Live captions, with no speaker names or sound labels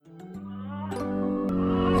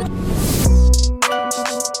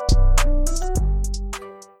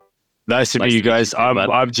Nice to meet you guys.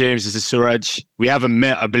 I'm James. This is Suraj. We haven't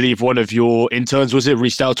met. I believe one of your interns, was it,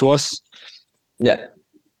 reached out to us? Yeah.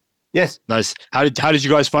 Yes. Nice. How did you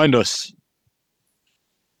guys find us?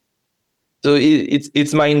 So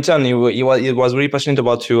it's my intern. He was really passionate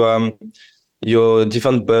about your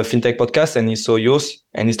different fintech podcasts, and he saw yours,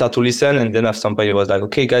 and he started to listen. And then at some point, he was like,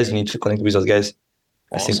 "Okay, guys, you need to connect with those guys.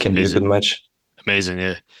 I think it can be a good match." Amazing,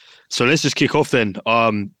 yeah. So let's just kick off then.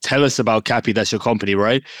 Tell us about Cappy. That's your company,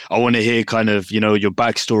 right? I want to hear kind of, your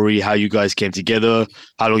backstory, how you guys came together,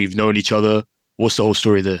 how long you've known each other. What's the whole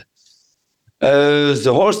story there?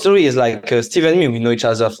 The whole story is like Steve and me. We know each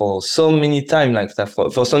other for so many time, like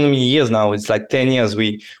for so many years now. It's like 10 years.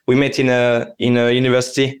 We met in a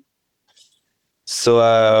university.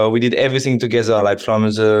 So we did everything together, like from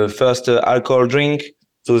the first alcohol drink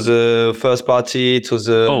to the first party to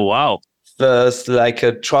the first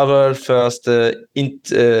travel, first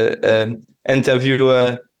interview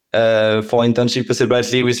for internship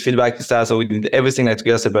separately with feedback and stuff. So we did everything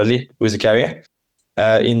together separately with the career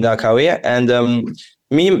in our career. And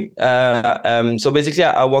me, so basically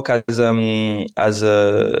I work as an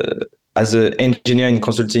engineer in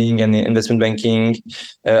consulting and investment banking.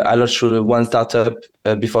 I launched through one startup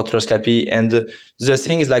before Trust Cappy. And the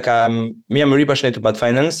thing is I'm really passionate about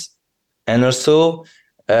finance. And also,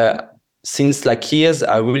 since years,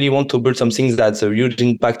 I really want to build some things that's a huge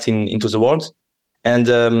impact into the world.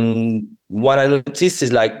 And what I noticed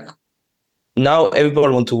is now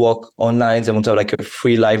everybody want to work online. They want to have a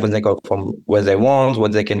free life when they go from where they want,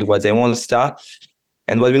 what they can do, what they want, stuff.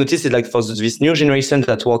 And what we noticed is for this new generation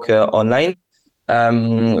that work online,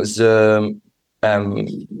 the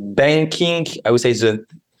banking, I would say the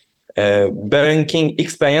banking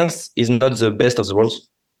experience is not the best of the world.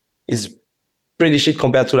 It's pretty shit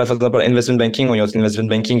compared to, for example, investment banking. When you're in investment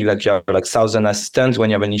banking, you have 1,000 assistants. When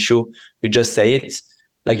you have an issue, you just say it.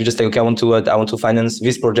 You just say, okay, I want to finance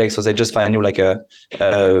this project. So they just find you a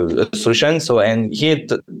solution. So, and here,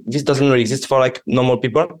 this doesn't really exist for normal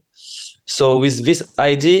people. So with this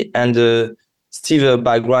idea and Steve's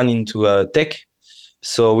background into tech,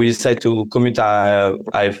 so we decided to commute our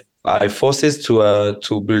forces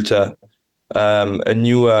to build a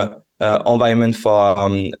new environment for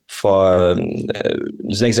the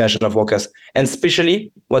next generation of workers. And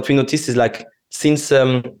especially what we noticed is since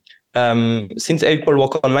people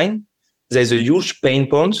work online, there's a huge pain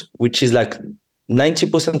point, which is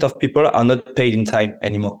 90% of people are not paid in time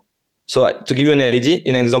anymore. So to give you an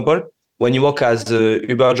example, when you work as a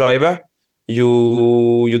Uber driver,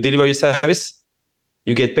 you deliver your service,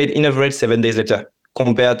 you get paid in average 7 days later,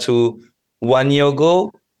 compared to 10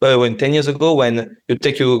 years ago, when you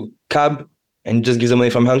take your cab and just give the money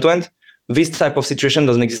from hand to hand. This type of situation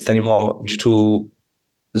doesn't exist anymore due to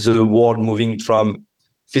the world moving from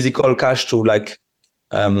physical cash to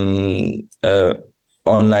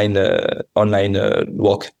online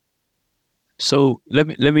work. So let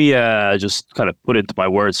me just kind of put into my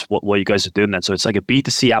words what you guys are doing then. So it's like a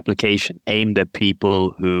B2C application aimed at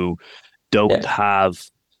people who don't have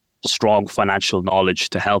strong financial knowledge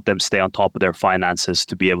to help them stay on top of their finances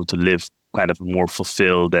to be able to live kind of more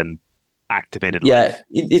fulfilled and activated life.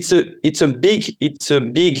 It's a big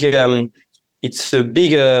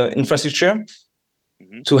infrastructure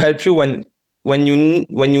to help you when you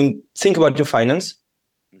think about your finance.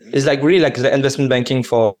 It's really the investment banking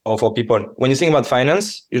for people. When you think about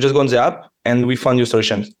finance, you just go on the app and we find your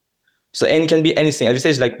solution. So, and it can be anything. At this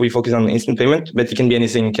stage, we focus on instant payment, but it can be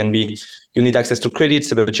anything. It can be you need access to credit,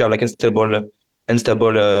 but you have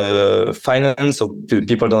unstable finance, so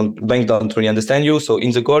banks don't really understand you. So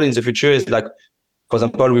in the future is for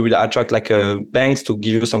example, we will attract banks to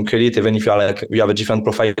give you some credit, even if you have a different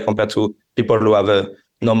profile compared to people who have a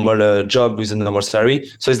normal job with a normal salary.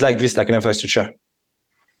 So it's this, an infrastructure.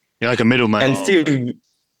 You're like a middleman. And still,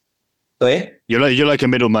 sorry? You're like a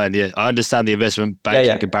middleman, yeah. I understand the investment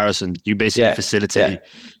banking comparison. You basically facilitate,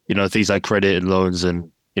 things like credit and loans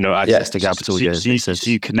and, access to capital. So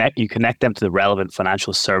you connect them to the relevant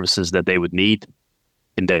financial services that they would need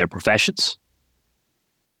in their professions?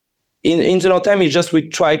 In the long time, it's just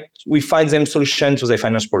we find them solution to their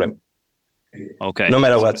financial problem. Okay. No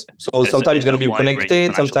matter what. So sometimes it's going to be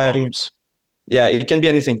connected. Sometimes, it can be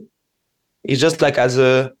anything. It's just as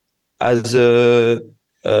a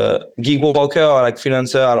gig worker or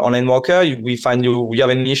freelancer or online worker, we find you have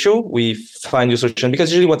an issue, we find you solution.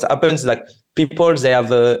 Because usually what happens is people, they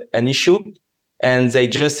have an issue and they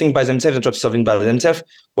just think by themselves and try to solve it by themselves.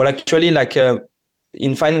 Well, actually,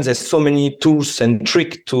 in finance, there's so many tools and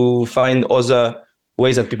tricks to find other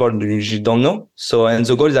ways that people usually don't know. So, and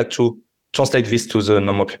the goal is to translate this to the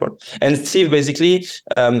normal people. And Steve, basically,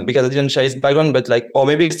 because I didn't share his background, but like, or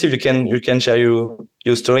maybe Steve, you can share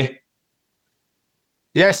your story.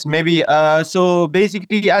 Yes, maybe. So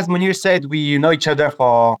basically, as Mounir said, we know each other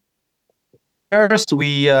for years.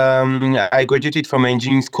 I graduated from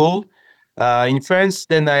engineering school in France.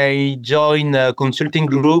 Then I joined a consulting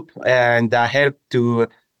group, and I helped to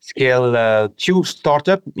scale 2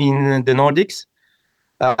 startups in the Nordics.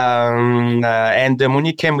 And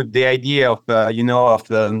Mounir came with the idea of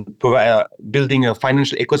building a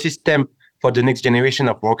financial ecosystem for the next generation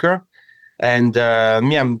of worker. And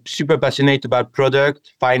me, I'm super passionate about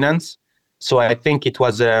product finance, so I think it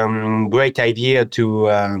was a great idea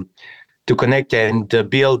to connect and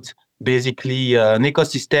build basically an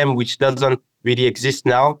ecosystem which doesn't really exist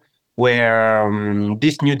now, where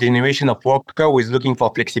this new generation of worker who is looking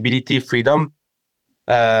for flexibility, freedom,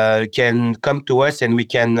 can come to us, and we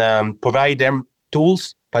can provide them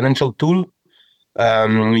tools, financial tool,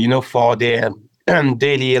 for their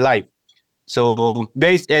daily life. So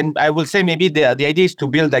and I will say maybe the idea is to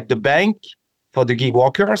build like the bank for the gig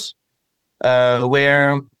workers,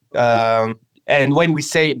 where and when we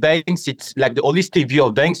say banks, it's like the holistic view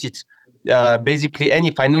of banks. It's basically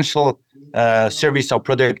any financial service or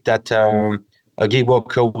product that a gig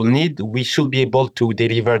worker will need. We should be able to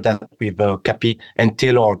deliver that with copy and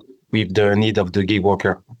tailored with the need of the gig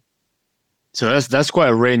worker. So that's quite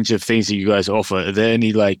a range of things that you guys offer. Are there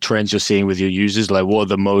any like trends you're seeing with your users? Like, what are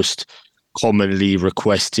the most commonly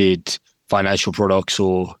requested financial products,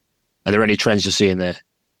 or are there any trends you're seeing there?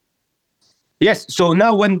 Yes. So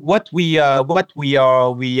now, what we have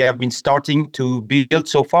been starting to build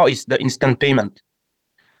so far is the instant payment.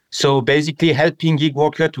 So basically, helping gig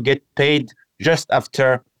worker to get paid just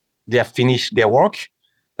after they have finished their work,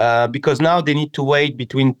 because now they need to wait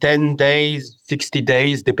between 10 days, 60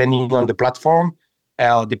 days, depending on the platform,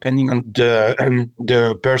 depending on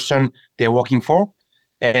the person they're working for.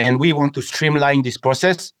 And we want to streamline this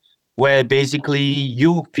process where basically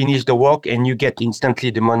you finish the work and you get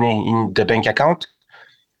instantly the money in the bank account.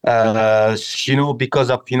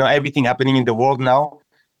 Because of everything happening in the world now,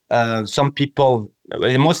 some people,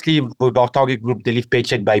 mostly with our target group, they live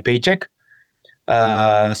paycheck by paycheck.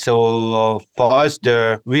 So for us,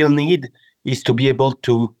 the real need is to be able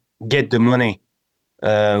to get the money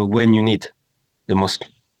when you need the most.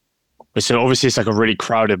 So obviously it's like a really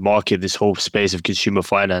crowded market, this whole space of consumer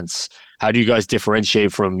finance. How do you guys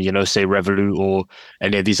differentiate from, say Revolut or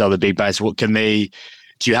any of these other big banks? Do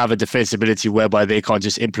you have a defensibility whereby they can't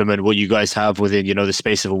just implement what you guys have within, the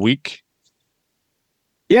space of a week?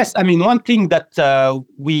 Yes. I mean, one thing that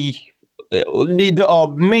we need, our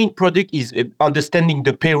main product is understanding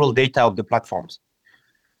the payroll data of the platforms.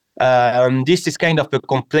 This is kind of a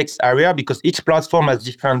complex area because each platform has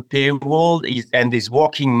different payroll and is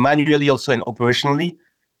working manually also and operationally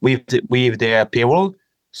with their payroll.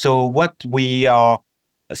 So what we are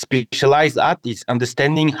specialized at is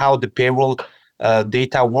understanding how the payroll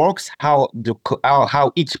data works, how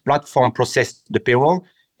each platform processes the payroll,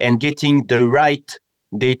 and getting the right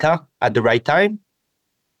data at the right time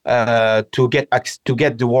to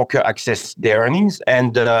get the worker access their earnings.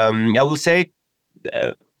 And I will say.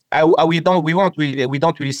 We don't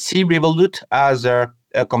really see Revolut as a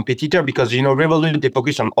competitor because Revolut, they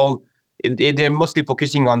focus on they're mostly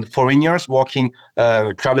focusing on foreigners working,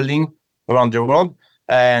 traveling around the world,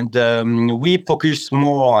 and we focus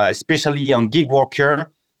more especially on gig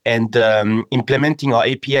worker and implementing our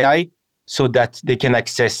API so that they can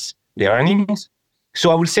access their earnings.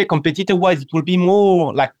 So I would say competitor wise, it will be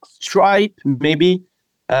more like Stripe maybe.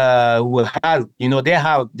 Will have,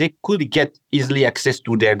 they could get easily access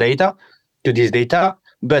to this data,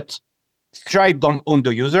 but Stripe don't own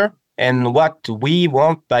the user. And what we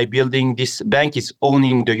want by building this bank is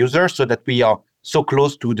owning the user so that we are so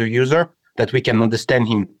close to the user that we can understand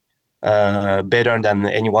him better than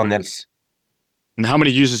anyone else. And how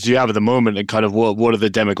many users do you have at the moment, and kind of what are the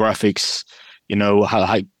demographics?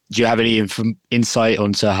 How do you have any insight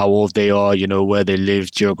onto how old they are, where they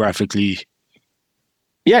live geographically?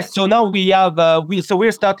 Yes, so now we have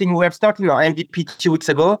we're starting our MVP 2 weeks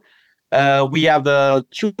ago. We have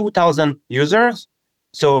 2,000 users,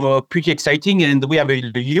 so pretty exciting, and we have a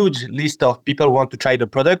huge list of people who want to try the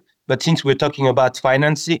product. But since we're talking about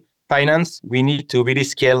finance, we need to really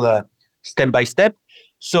scale step by step.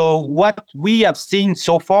 So what we have seen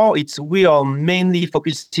so far, we are mainly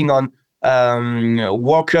focusing on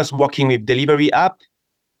workers working with delivery app,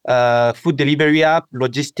 food delivery app,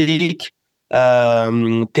 logistic.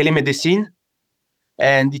 Telemedicine,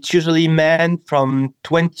 and it's usually men from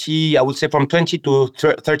 20 to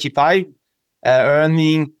 35,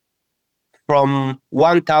 earning from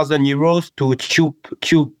 1,000 euros to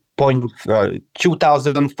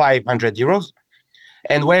 2,500 euros.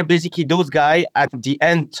 And where basically those guys at the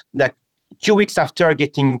end, like 2 weeks after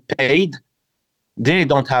getting paid, they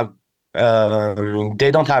don't have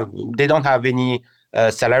any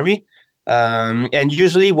salary. And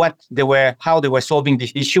usually how they were solving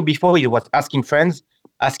this issue before, it was asking friends,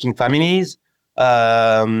 asking families,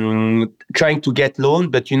 trying to get loan,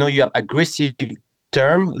 but you have aggressive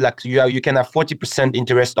term, like you can have 40%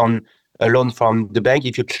 interest on a loan from the bank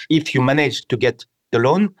if you manage to get the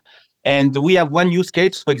loan. And we have one use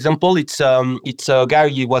case, for example, it's a guy,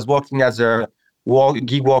 he was working as a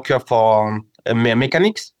gig worker for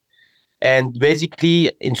mechanics. And basically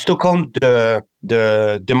in Stockholm, the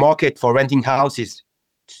market for renting houses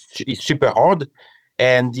is super hard.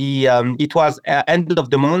 And it was end of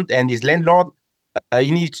the month, and his landlord,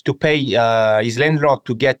 he needs to pay his landlord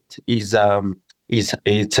to get his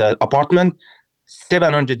apartment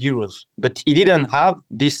 700 euros. But he didn't have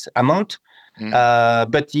this amount.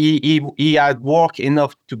 But he had work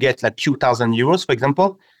enough to get like 2,000 euros, for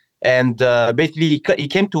example. And basically he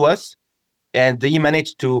came to us, and he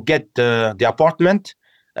managed to get the apartment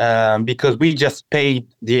because we just paid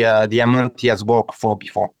the amount he has worked for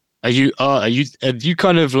before. Are you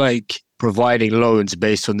kind of like providing loans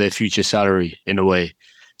based on their future salary in a way?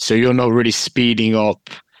 So you're not really speeding up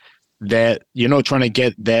you're not trying to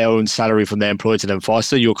get their own salary from their employer to them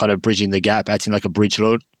faster. You're kind of bridging the gap, acting like a bridge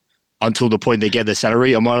loan until the point they get their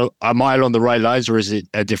salary. Am I along the right lines, or is it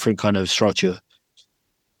a different kind of structure?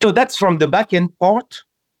 So that's from the back end part.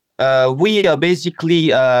 We are basically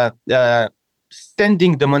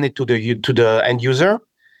sending the money to the end user,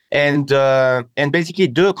 and basically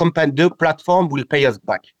the platform will pay us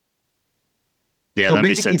back. Yeah, so that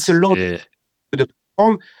makes sense. It's a loan to the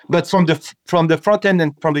platform, but from the front end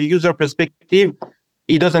and from the user perspective,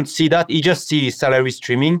 he doesn't see that. He just sees salary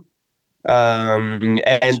streaming, and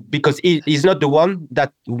because he's not the one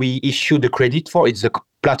that we issue the credit for, it's the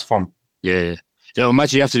platform. Yeah. So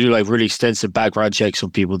imagine you have to do like really extensive background checks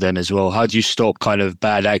on people then as well. How do you stop kind of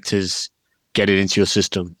bad actors getting into your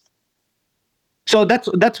system? So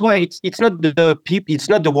that's why it's not the people, it's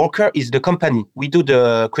not the worker, it's the company. We do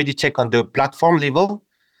the credit check on the platform level,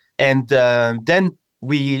 and then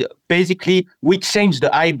we change the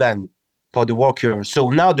IBAN for the worker. So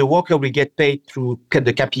now the worker will get paid through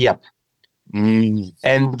the Capi app, and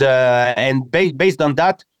based on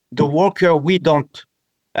that, the worker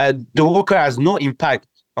the worker has no impact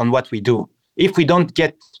on what we do. If we don't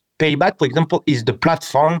get payback, for example, is the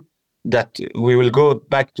platform that we will go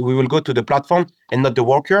to the platform and not the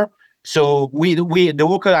worker. So the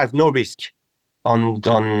worker has no risk on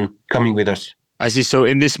coming with us. I see. So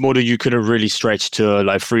in this model, you couldn't really stretch to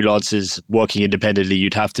like freelancers working independently.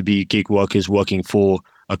 You'd have to be gig workers working for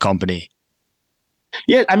a company.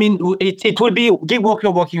 Yeah, I mean, it will be gig worker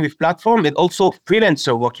working with platform, and also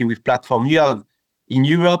freelancer working with platform. You have in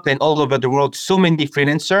Europe and all over the world so many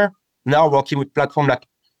freelancers now working with platform, like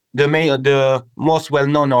the most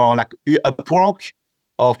well-known are like Upwork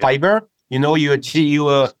or Fiverr.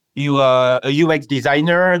 You are a UX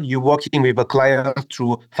designer, you're working with a client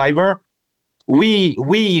through Fiverr. We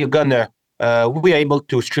are able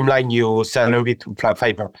to streamline your salary to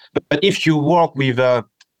Fiverr. But if you work with, for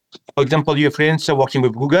example, you're a freelancer working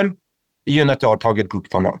with Google, you're not our target group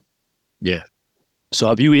for now. Yeah. So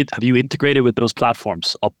have you integrated with those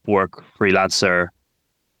platforms, Upwork, Freelancer,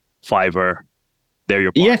 Fiverr? They're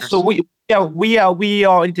your partners? Yes, so we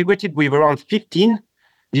are integrated with around 15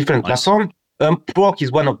 different platforms. Upwork is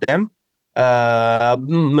one of them,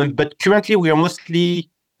 but currently we are mostly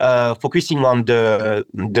focusing on the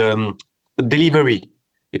delivery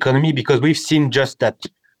economy, because we've seen just that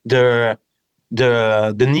the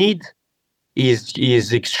need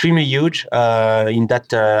is extremely huge in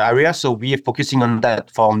that area. So we are focusing on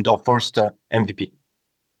that from the first MVP.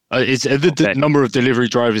 Is the number of delivery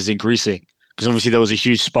drivers increasing? Because obviously there was a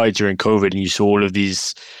huge spike during COVID, and you saw all of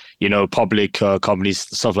these, public companies,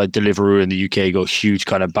 stuff like Deliveroo in the UK got huge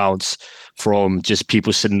kind of bounce from just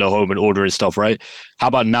people sitting at home and ordering stuff, right? How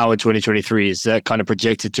about now in 2023? Is that kind of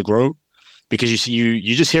projected to grow? Because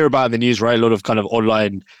you just hear about in the news, right? A lot of kind of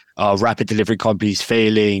online rapid delivery companies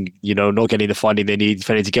failing, not getting the funding they need,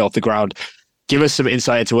 failing to get off the ground. Give us some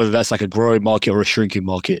insight into whether that's like a growing market or a shrinking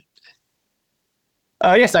market.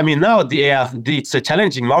 Yes, I mean, now it's a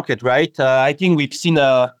challenging market, right? I think we've seen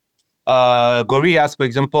Gorillas, for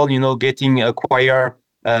example, getting acquired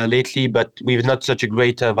lately, but with not such a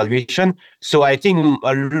great valuation. So I think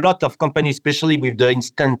a lot of companies, especially with the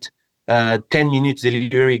instant 10 minutes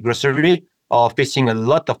delivery grocery, are facing a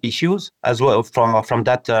lot of issues as well from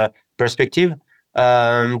that perspective.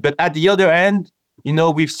 But at the other end,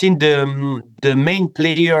 we've seen the main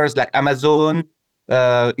players like Amazon,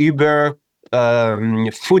 Uber,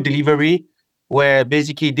 food delivery, where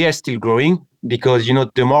basically they're still growing because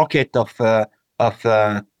the market of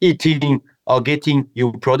eating or getting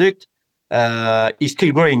your product is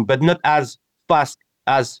still growing, but not as fast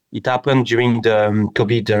as it happened during the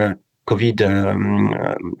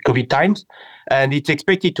COVID times, and it's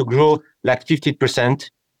expected to grow like 50%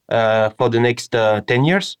 for the next 10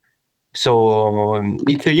 years. So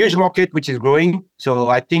it's a huge market which is growing. So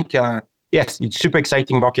I think yes, it's super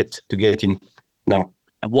exciting market to get in now.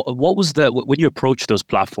 And what was when you approached those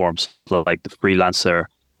platforms like the Freelancer,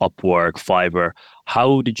 Upwork, Fiverr?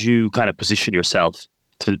 How did you kind of position yourself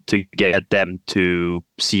to get them to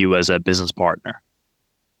see you as a business partner?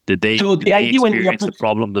 Did they, experience the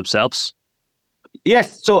problem themselves?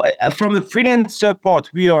 Yes. So from the freelancer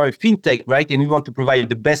part, we are a fintech, right? And we want to provide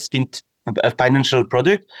the best financial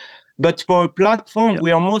product. But for a platform,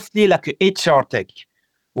 we are mostly like an HR tech,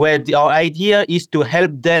 where our idea is to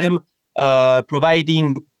help them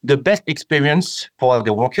providing the best experience for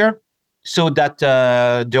the worker, so that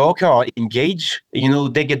the worker are engaged.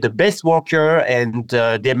 They get the best worker, and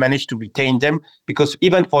they manage to retain them. Because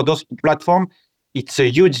even for those platforms, it's a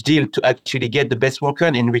huge deal to actually get the best worker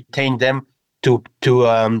and retain them to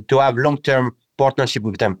have long-term partnership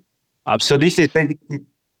with them. Absolutely. So this is basically.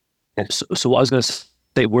 Yes. So what I was going to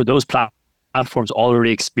say, were those platforms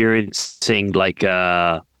already experiencing like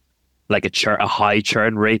a high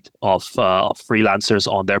churn rate of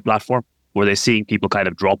freelancers on their platform? Were they seeing people kind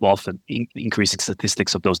of drop off and increasing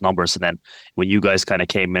statistics of those numbers? And then when you guys kind of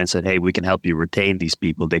came in and said, hey, we can help you retain these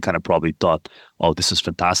people, they kind of probably thought, oh, this is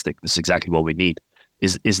fantastic. This is exactly what we need.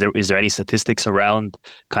 Is there any statistics around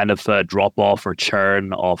kind of drop off or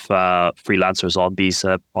churn of freelancers on these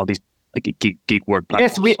like gig work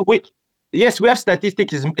platforms? Yes, we have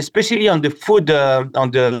statistics, especially on the food,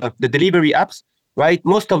 on the delivery apps, right?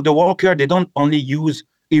 Most of the workers, they don't only use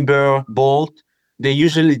Uber, Bolt. They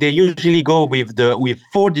usually go with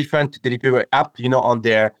 4 different delivery app, on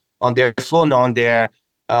their phone, on their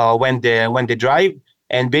when they drive,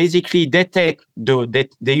 and basically they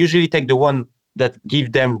usually take the one that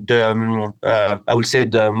give them the I would say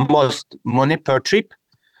the most money per trip,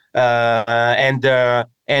 and they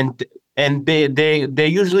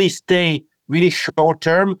usually stay really short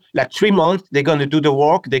term, like 3 months. They're gonna do the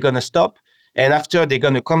work, they're gonna stop, and after they're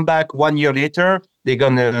gonna come back 1 year later. They're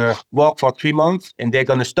gonna work for 3 months and they're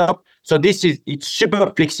gonna stop. So it's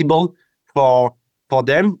super flexible for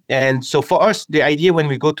them. And so for us, the idea when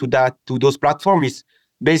we go to those platforms is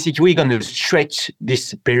basically we're gonna stretch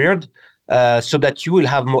this period so that you will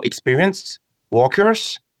have more experienced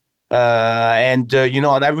workers. And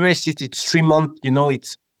on average, it's 3 months.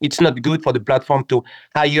 It's not good for the platform to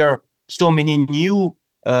hire so many new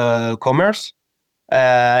commerce.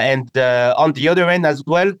 And on the other end as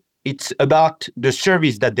well, it's about the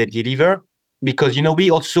service that they deliver, because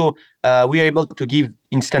we also we are able to give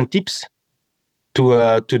instant tips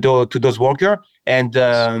to those workers, and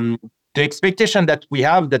the expectation that we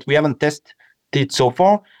haven't tested so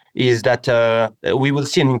far is that we will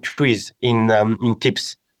see an increase in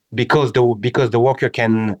tips because the worker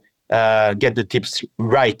can get the tips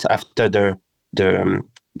right after the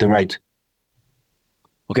ride.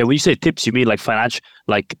 Okay, when you say tips, you mean like financial,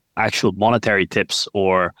 like actual monetary tips,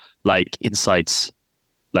 or like insights,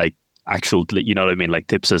 like actual, you know what I mean? Like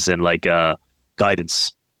tips as in like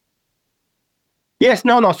guidance. Yes,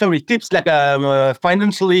 no, sorry. Tips like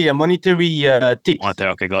financially monetary tips.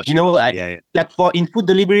 Monetary, okay, gotcha. Like in food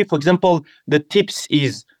delivery, for example, the tips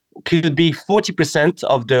could be 40%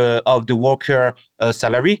 of the worker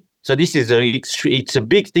salary. So this is it's a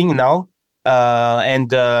big thing now. And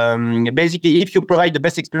basically, if you provide the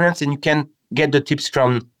best experience and you can get the tips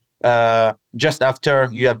from just after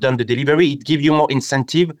you have done the delivery, it gives you more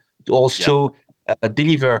incentive to also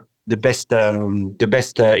deliver the best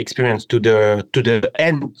experience to the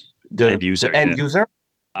end user,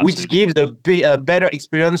 which gives a better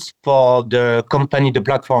experience for the company, the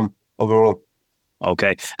platform overall.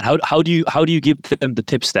 Okay, how do you give them the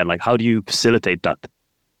tips then? Like, how do you facilitate that?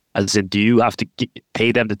 As in, do you have to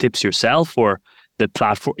pay them the tips yourself, or the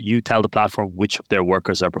platform? You tell the platform which of their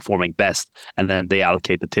workers are performing best, and then they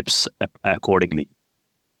allocate the tips accordingly.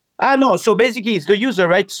 No. So basically, it's the user,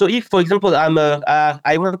 right? So if, for example,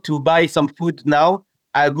 I want to buy some food now,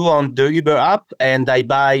 I go on the Uber app and I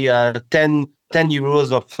buy 10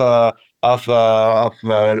 euros of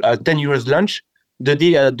 10 euros lunch. The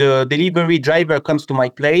delivery driver comes to my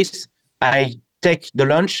place. I take the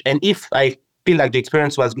lunch, and if I feel like the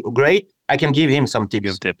experience was great, I can give him some tips.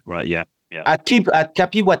 Give tip, right? Yeah. At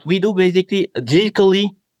Capi, what we do basically, digitally,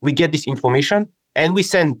 we get this information and we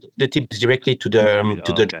send the tips directly to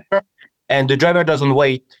the driver. And the driver doesn't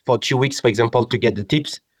wait for 2 weeks, for example, to get the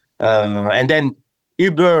tips. And then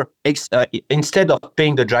Uber, instead of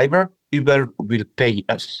paying the driver, Uber will pay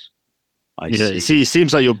us. See, it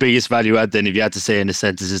seems like your biggest value add then, if you had to say in a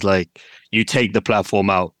sentence, is like you take the platform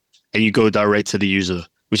out and you go direct to the user,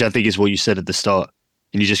 which I think is what you said at the start.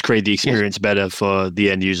 And you just create the experience better for the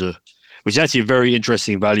end user, which is actually a very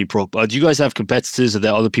interesting value prop. Do you guys have competitors? Are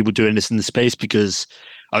there other people doing this in the space? Because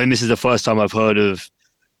I think this is the first time I've heard of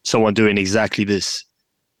someone doing exactly this.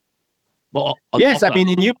 Well, yes, I mean,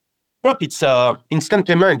 in Europe, it's instant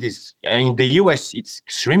payment. In the US, it's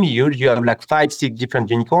extremely huge. You have like 5-6 different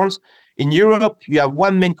unicorns. In Europe, you have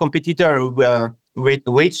one main competitor,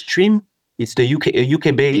 Waitstream. It's the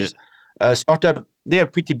UK-based startup. They're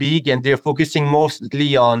pretty big and they're focusing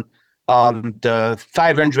mostly on the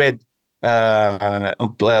 500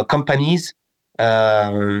 companies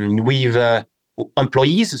with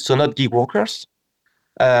employees, so not gig workers.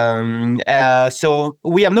 So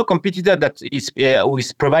we have no competitor that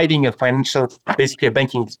is providing a financial, basically a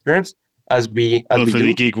banking experience as we for do.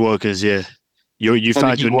 The gig workers, yeah. You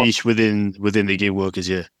found your niche within the gig workers,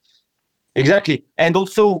 yeah. Exactly. And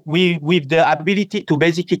also with the ability to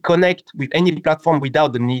basically connect with any platform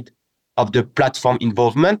without the need of the platform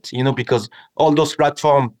involvement, because all those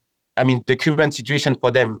platforms, I mean, the current situation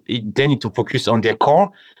for them, they need to focus on their core.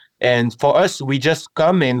 And for us, we just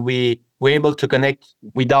come and we're able to connect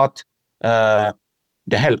without the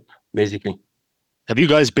help, basically. Have you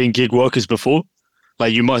guys been gig workers before?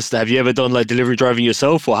 Like you must. Have you ever done like delivery driving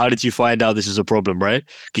yourself, or how did you find out this is a problem, right?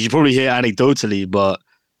 Because you probably hear anecdotally, but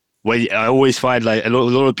I always find like a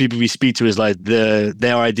lot of people we speak to is like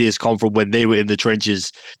their ideas come from when they were in the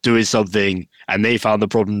trenches doing something and they found the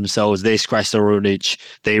problem themselves. They scratched their own itch.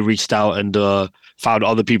 They reached out and found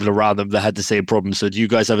other people around them that had the same problem. So do you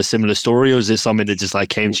guys have a similar story, or is it something that just like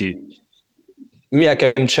came to you? Me, I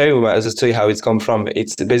can share you the story how it's come from.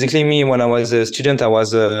 It's basically me. When I was a student, I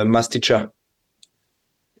was a math teacher.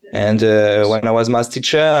 And when I was math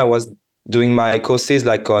teacher, I was doing my courses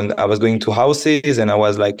I was going to houses and I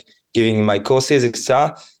was like giving my courses,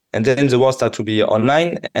 etc. And then the world started to be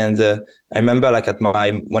online. And I remember like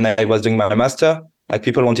when I was doing my master, like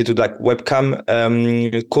people wanted to do like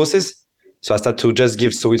webcam courses. So I started to just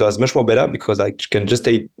give. So it was much more better because I can just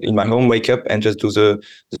stay in my home, wake up and just do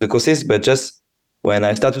the courses. But just when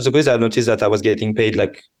I started the course, I noticed that I was getting paid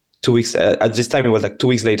like 2 weeks. At this time, it was like 2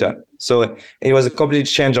 weeks later. So it was a complete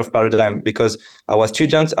change of paradigm because I was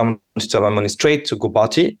student, I wanted to have my money straight to go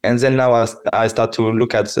party. And then now I start to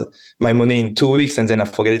look at my money in 2 weeks and then I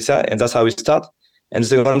forget it. And that's how we start. And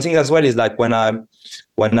the one thing as well is like when I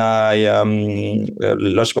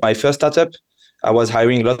launched my first startup, I was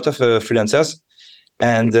hiring a lot of freelancers.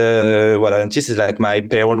 And what I noticed is like my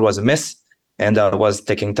payroll was a mess. And I was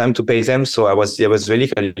taking time to pay them. So there was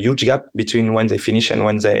really a huge gap between when they finish and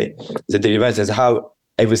when they deliver. That's how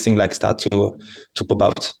everything like starts to pop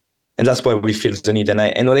out. And that's why we feel the need.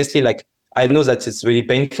 And honestly, like, I know that it's really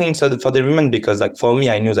painful for the women because like for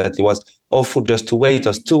me, I knew that it was awful just to wait. It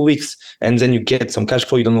was 2 weeks. And then you get some cash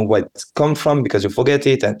flow. You don't know where it's come from because you forget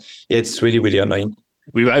it. And it's really, really annoying.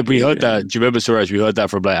 We heard that. Do you remember, Suraj? We heard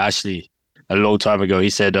that from like Ashley a long time ago.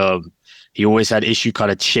 He said, he always had issue kind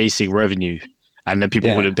of chasing revenue and then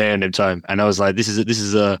people wouldn't pay on him time. And I was like, this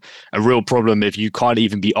is a real problem if you can't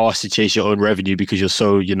even be asked to chase your own revenue because you're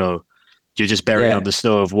so, you're just buried on the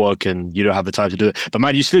snow of work and you don't have the time to do it. But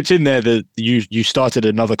man, you slipped in there that you started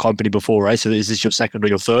another company before, right? So is this your second or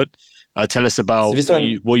your third? Tell us about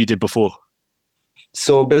what you did before.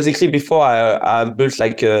 So basically before I built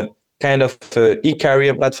like a kind of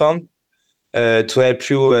e-career platform to help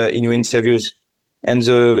you in your interviews. And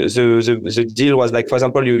the deal was like, for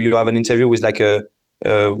example, you have an interview with like an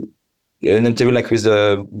interview like with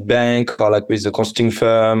a bank or like with a consulting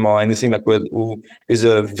firm or anything like who is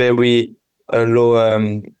a very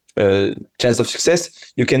low chance of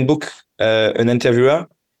success. You can book an interviewer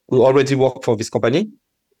who already work for this company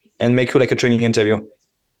and make you like a training interview.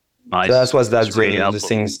 Nice. So that's really the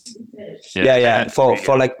things. Yeah.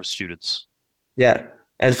 For like students. Yeah.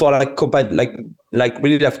 And for like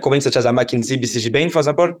really have companies such as McKinsey, BCG Bain, for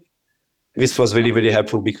example, this was really, really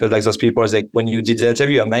helpful because like those people, like when you did the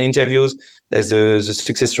interview, you have 9 interviews, the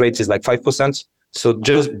success rate is like 5%. So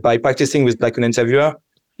just by practicing with like an interviewer,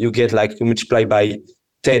 you get like you multiply by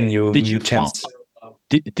 10 your chance.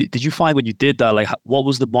 Did you find when you did that, like what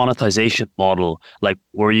was the monetization model? Like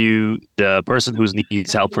were you the person who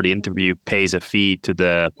needs help for the interview pays a fee to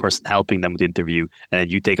the person helping them with the interview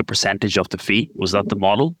and you take a percentage of the fee? Was that the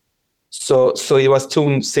model? So it was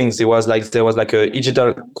two things. There was like a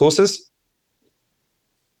digital courses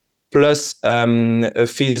plus a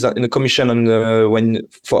fees in a commission on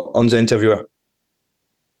the interviewer.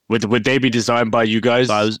 Would they be designed by you guys?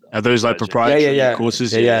 Are those like proprietary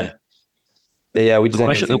courses? Yeah. We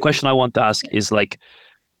the question I want to ask is like,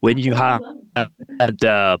 when you had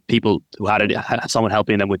people who had someone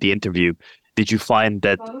helping them with the interview, did you find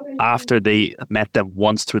that after they met them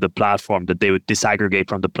once through the platform, that they would disaggregate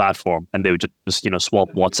from the platform and they would just swap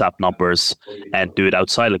WhatsApp numbers and do it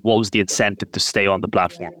outside? Like, what was the incentive to stay on the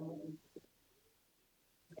platform?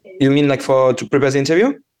 You mean like to prepare the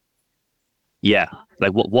interview? Yeah,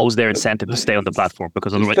 like what was their incentive to stay on the platform?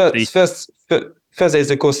 Because first there's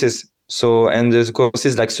the courses. So, and the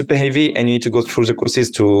courses like super heavy, and you need to go through the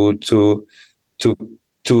courses to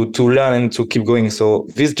learn and to keep going. So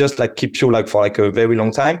this just like keep you like for like a very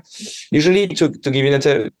long time. Usually, to give you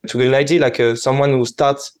an idea, like someone who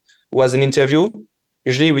has an interview.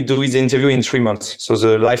 Usually, we do the interview in 3 months. So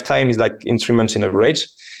the lifetime is like in 3 months in average.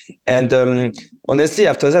 And honestly,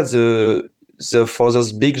 after that, the for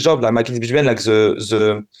those big jobs like marketing management, like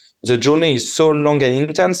the journey is so long and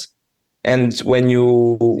intense. And when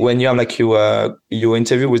you have like you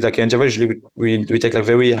interview with like an interviewer, usually we take like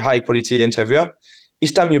very high quality interviewer.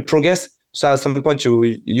 Each time you progress, so at some point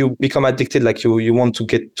you become addicted, like you want to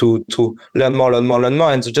get to learn more,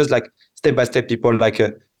 and so just like step by step, people like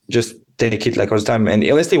just take it like all the time. And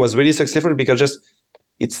honestly, it was really successful because just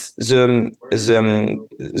it's the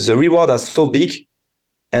reward are so big,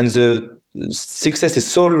 and the success is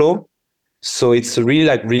so low, so it's really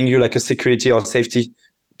like bringing you like a security or safety.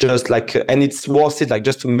 Just like, and it's worth it, like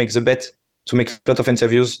just to make the bet, to make a lot of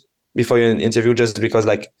interviews before you interview, just because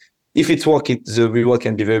like if it works, the reward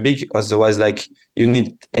can be very big. Otherwise, like you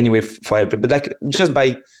need anyway for help. But like just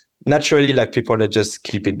by naturally, like people that just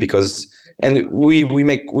keep it because, and we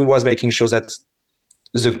was making sure that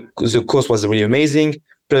the course was really amazing,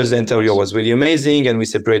 plus the interview was really amazing, and we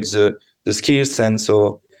separate the skills, and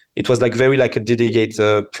so it was like very like a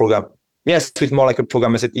dedicated program. Yes, it's more like a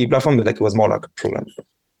program as a platform, but like it was more like a program.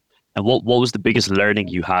 And what was the biggest learning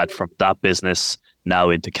you had from that business now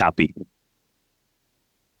into Cappy?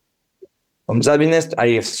 From that business, I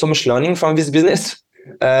have so much learning from this business.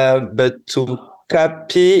 But to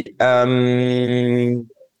Cappy, I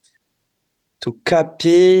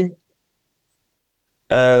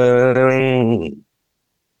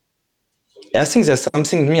think there's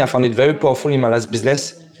something I found it very powerful in my last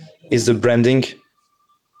business is the branding.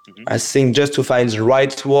 Mm-hmm. I think just to find the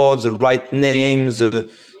right words, the right names, the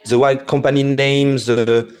right company names,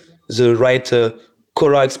 the right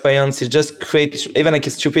color experience. It just creates, even like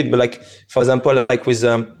it's stupid, but like for example, like with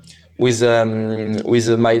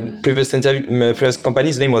my previous interview, my previous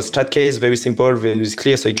company's name was Chatcase, very simple, very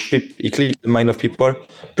clear, so it clicked the mind of people.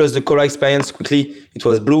 Plus the color experience quickly, it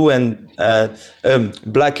was blue and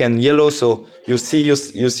black and yellow, so you see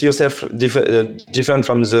yourself different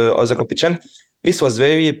from the other competition. This was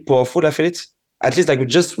very powerful, I feel it. At least like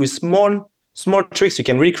just with small tricks, you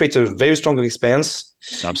can really create a very strong experience.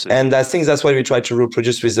 Absolutely. And I think that's what we try to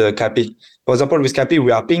reproduce with Cappy. For example, with Cappy,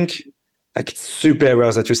 we are pink. Like it's super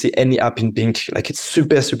rare that you see any app in pink. Like it's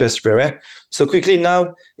super, super, super rare. So quickly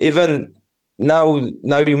now, even now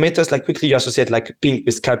you meet us, like quickly you associate like pink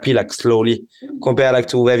with Cappy, like slowly compare like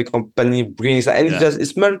to every company green. And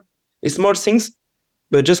it's small things,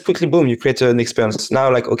 but just quickly, boom, you create an experience.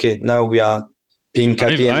 Now, like, okay, now we are pink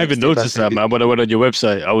Cappy. I even noticed that, man. When I went on your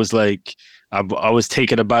website, I was like, I was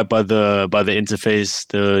taken aback by the interface.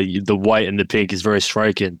 The white and the pink is very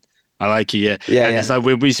striking. I like it. Yeah. It's like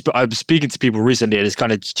I'm speaking to people recently, and it's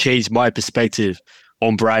kind of changed my perspective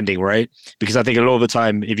on branding, right? Because I think a lot of the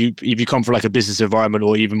time, if you come from like a business environment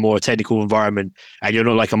or even more a technical environment, and you're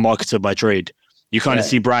not like a marketer by trade, you kind of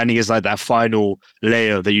see branding as like that final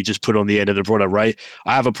layer that you just put on the end of the product, right?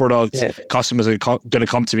 I have a product, customers are going to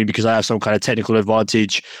come to me because I have some kind of technical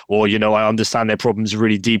advantage, or, I understand their problems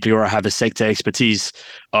really deeply, or I have a sector expertise.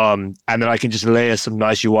 And then I can just layer some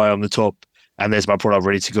nice UI on the top, and there's my product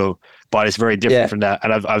ready to go. But it's very different from that.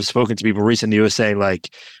 And I've spoken to people recently who are saying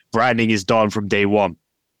like branding is done from day one.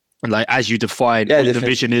 And like as you define what the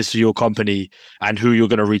vision is for your company and who you're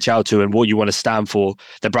going to reach out to and what you want to stand for,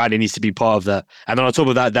 the branding needs to be part of that. And then on top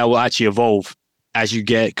of that, that will actually evolve as you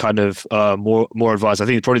get kind of more advanced. I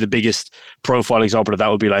think probably the biggest profile example of that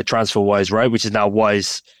would be like TransferWise, right? Which is now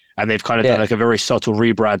Wise. And they've kind of done like a very subtle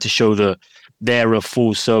rebrand to show that they're a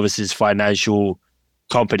full services financial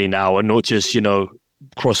company now, and not just,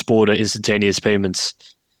 cross-border instantaneous payments.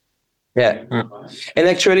 Yeah. And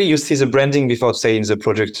actually you see the branding before saying the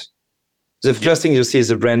product. The first thing you see is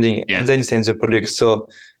the branding, and then you say the product. So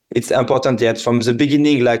it's important from the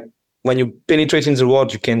beginning, like when you penetrate in the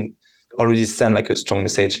world, you can already send like a strong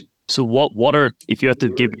message. So what are, if you have to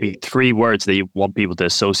give me 3 words that you want people to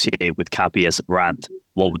associate with Cappy as a brand,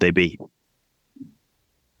 what would they be?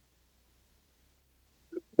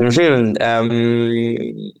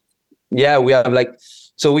 Yeah, we have like,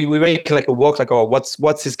 so we make like a walk, like, oh,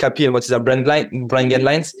 what's his Cappy and what is our brand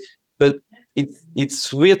guidelines. But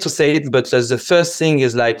it's weird to say it, but the first thing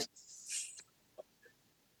is like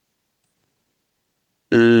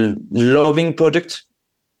loving product.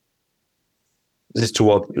 This is 2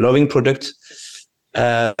 words, loving product.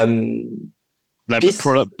 Product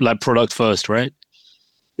first, right?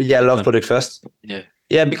 Yeah, love product first.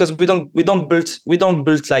 Yeah, because we don't build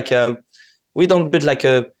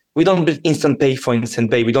instant pay for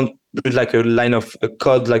instant pay. We don't build like a line of a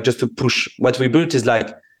code like just to push. What we built is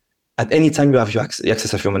like at any time you have your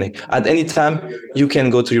access of your money. At any time you can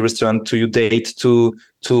go to your restaurant, to your date, to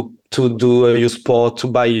do your sport, to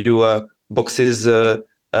buy your boxes,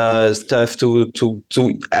 stuff. To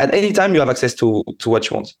at any time you have access to what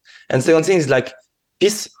you want. And second thing is like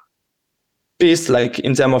peace, like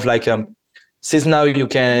in terms of like since now you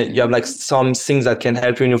have like some things that can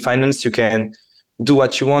help you in your finance. You can do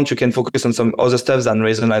what you want. You can focus on some other stuff than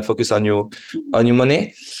reason like focus on your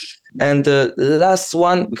money. And the last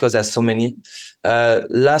one, because there's so many,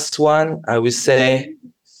 last one I would say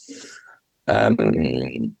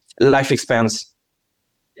life experience.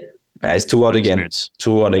 It's 2 words again.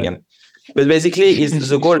 2 words again. But basically, is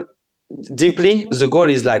the goal deeply? The goal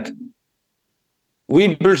is like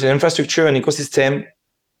we build an infrastructure, an ecosystem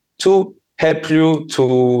to help you to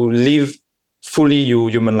live fully your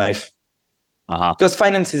human life. Because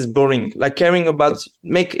finance is boring. Like caring about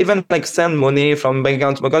even like send money from bank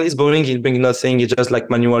account to bank account is boring. It brings nothing. It's just like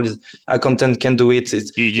manual. Accountant can do it.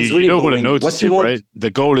 It's really don't boring. Want to notice it, right? The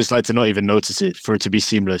goal is like to not even notice it, for it to be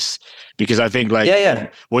seamless. Because I think like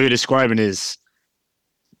what you're describing is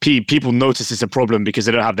people notice it's a problem because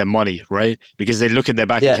they don't have their money, right? Because they look at their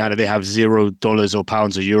bank account and they have $0 or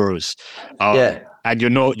pounds or euros. And you're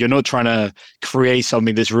not trying to create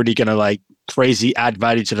something that's really gonna like crazy add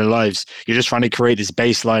value to their lives. You're just trying to create this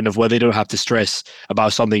baseline of where they don't have to stress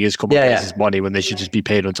about something as complicated as money when they should just be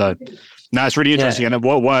paid on time. Now it's really interesting. And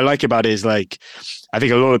what I like about it is like, I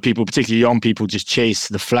think a lot of people, particularly young people, just chase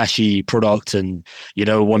the flashy product and,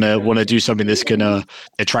 want to do something that's going to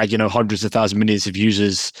attract, hundreds of thousands, millions of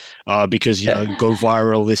users because, go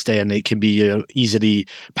viral this day, and it can be easily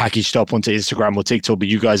packaged up onto Instagram or TikTok. But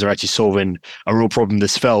you guys are actually solving a real problem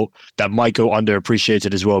that's felt that might go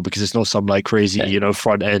underappreciated as well, because it's not some like crazy,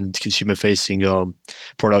 front end consumer facing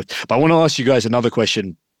product. But I want to ask you guys another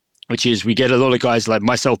question, which is we get a lot of guys like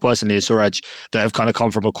myself personally, Suraj, that have kind of come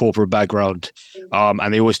from a corporate background.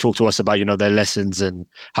 And they always talk to us about, their lessons and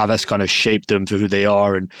how that's kind of shaped them to who they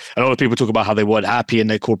are. And a lot of people talk about how they weren't happy in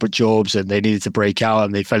their corporate jobs and they needed to break out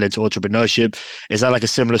and they fell into entrepreneurship. Is that like a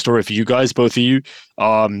similar story for you guys, both of you?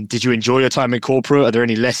 Did you enjoy your time in corporate? Are there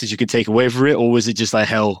any lessons you could take away from it? Or was it just like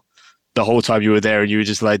hell the whole time you were there and you were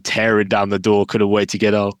just like tearing down the door, couldn't wait to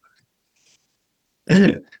get out?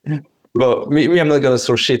 Well, me, I'm not gonna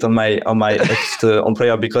throw shit on my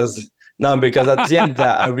ex-employer because at the end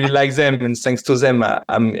I really like them, and thanks to them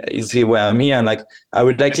I'm here where I'm here, and like I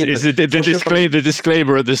would like it. Is it the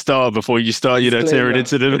disclaimer at the start before you start, tearing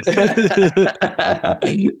into them?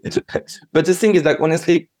 But the thing is, like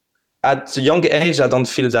honestly, at a young age, I don't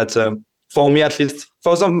feel that. For me, at least,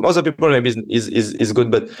 for some other people, maybe is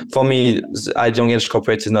good, but for me, at young age,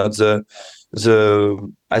 corporate is not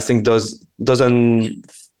the I think doesn't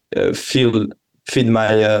feed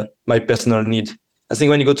my personal need. I think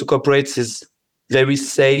when you go to corporates, it's very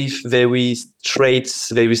safe, very straight,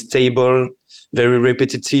 very stable, very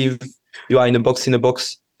repetitive. You are in a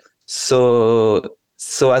box. So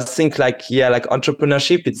I think like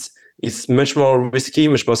entrepreneurship, it's much more risky,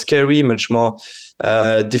 much more scary, much more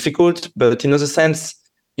difficult. But in other sense,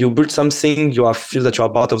 you build something, you feel that you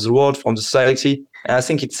are part of the world, from the society. And I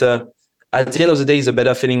think it's at the end of the day, it's a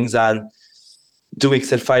better feeling than do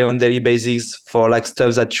Excel file on daily basis for like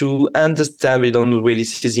stuff that you understand, we don't really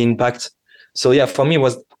see the impact. So yeah, for me,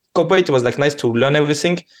 corporate was like nice to learn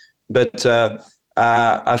everything, but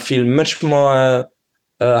I feel much more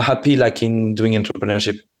happy like in doing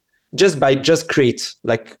entrepreneurship. Just create,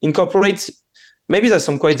 like in corporate, maybe there's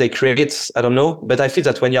some quite they create, I don't know, but I feel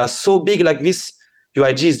that when you are so big like this, your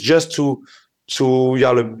idea is just to you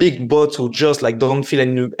are a big boat who just like don't feel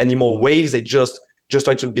any more waves. They just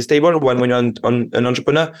try to be stable. When you're an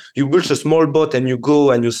entrepreneur, you build a small boat and you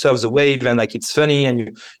go and you surf the wave, and like it's funny, and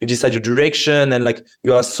you decide your direction, and like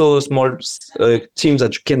you are so small teams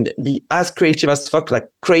that you can be as creative as fuck, like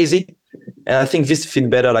crazy. And I think this fit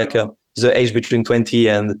better like the age between 20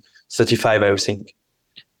 and 35, I think.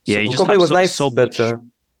 Yeah, so you just corporate have was nice, but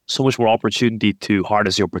so much more opportunity to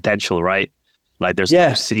harness your potential, right? Like there's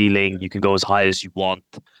no ceiling. You can go as high as you want.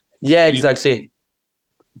 Yeah, exactly.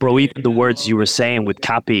 Bro, even the words you were saying with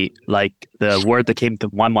Cappy, like the word that came to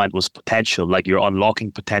my mind was potential. Like you're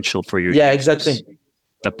unlocking potential for your Yeah, exactly.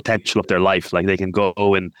 the potential of their life. Like they can go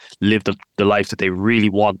and live the life that they really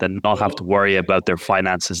want and not have to worry about their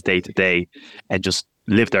finances day to day and just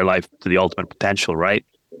live their life to the ultimate potential, right?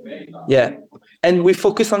 Yeah. And we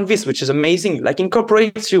focus on this, which is amazing. Like in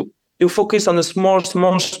corporates, you focus on a small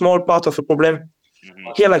part of a problem.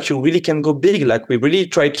 Here, like you really can go big. Like we really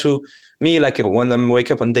try to, me, like when I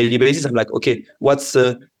wake up on daily basis, I'm like, okay,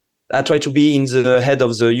 I try to be in the head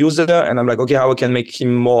of the user, and I'm like, okay, how I can make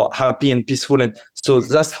him more happy and peaceful. And so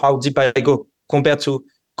that's how deep I go. Compared to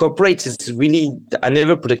corporate, it's really, I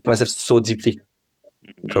never protect myself so deeply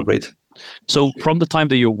in corporate. So from the time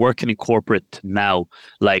that you're working in corporate now,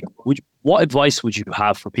 like what advice would you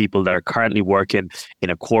have for people that are currently working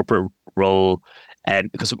in a corporate role?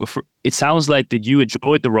 And because it sounds like that you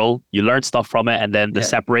enjoyed the role, you learned stuff from it, and then the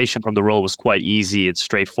separation from the role was quite easy and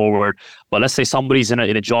straightforward. But let's say somebody's in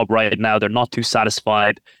a job right now, they're not too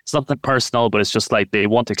satisfied. It's nothing personal, but it's just like they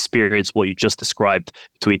want to experience what you just described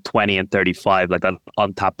between 20 and 35, like that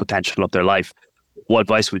untapped potential of their life. What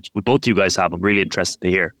advice would both you guys have? I'm really interested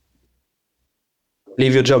to hear.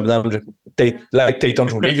 Leave your job now. Take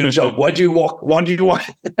control. Leave your job. What do you want? No.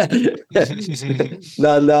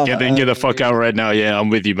 Get the fuck out right now. Yeah, I'm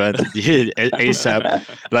with you, man.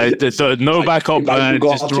 ASAP. Like, so no backup plan.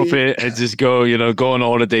 Just drop it and just go. Go on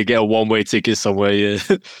holiday, get a one-way ticket somewhere. Yeah.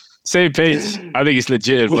 Same page. I think it's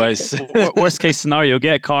legit advice. Worst case scenario,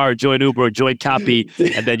 get a car, join Uber, join Cappy,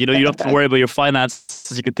 and then you don't have to worry about your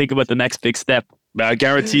finances. You can think about the next big step. Man, I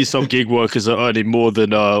guarantee some gig workers are earning more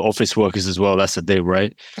than office workers as well. That's the thing,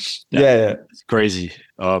 right? Yeah. It's crazy.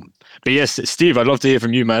 But yes, Steve, I'd love to hear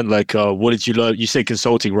from you, man. Like, what did you learn? You said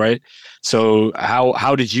consulting, right? So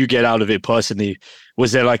how did you get out of it personally?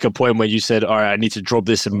 Was there like a point where you said, all right, I need to drop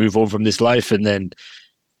this and move on from this life? And then,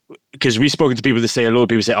 because we've spoken to people that say, a lot of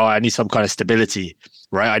people say, oh, I need some kind of stability,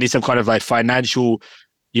 right? I need some kind of like financial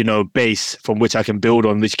base from which I can build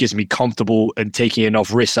on, which gives me comfortable and taking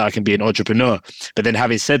enough risks so I can be an entrepreneur. But then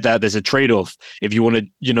having said that, there's a trade-off. If you want to,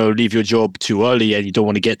 leave your job too early and you don't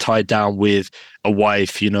want to get tied down with a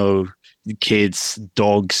wife, kids,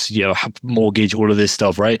 dogs, mortgage, all of this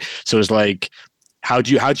stuff, right? So it's like, how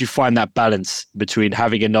do you find that balance between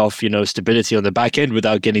having enough, stability on the back end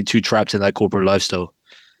without getting too trapped in that corporate lifestyle?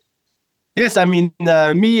 Yes, I mean,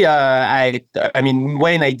 when I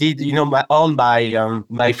did,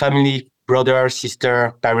 my family, brother,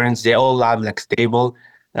 sister, parents, they all have like stable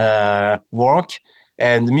work.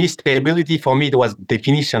 And stability for me, it was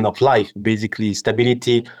definition of life, basically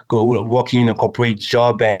stability, working in a corporate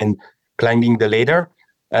job and climbing the ladder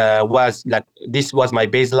this was my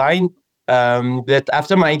baseline. But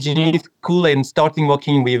after my engineering school and starting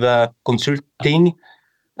working with consulting,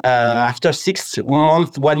 after 6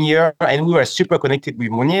 months, 1 year, and we were super connected with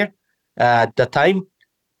Mounir at that time,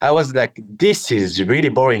 I was like, this is really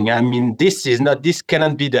boring. I mean, this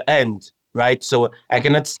cannot be the end, right? So I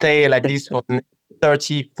cannot stay like this for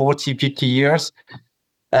 30, 40, 50 years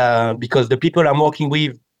because the people I'm working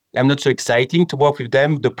with, I'm not so exciting to work with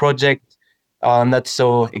them. The project are not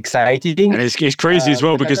so exciting. And it's crazy as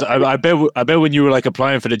well because I bet when you were like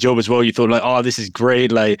applying for the job as well, you thought like, oh, this is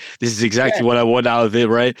great. Like, this is exactly what I want out of it,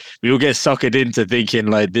 right? We all get suckered into thinking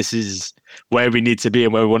like, this is where we need to be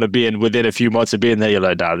and where we want to be. And within a few months of being there, you're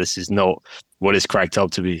like, nah, this is not what it's cracked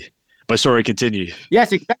up to be. But sorry, continue.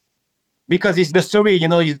 Yes, exactly. Because it's the story,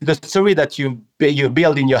 it's the story that you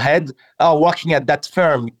build in your head. Oh, working at that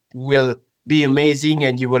firm will be amazing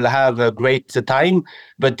and you will have a great time.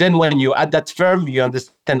 But then when you're at that firm, you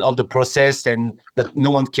understand all the process and that no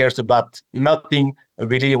one cares about nothing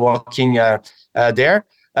really working there.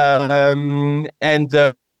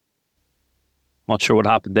 Not sure what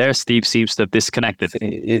happened there. Steve seems to have disconnected.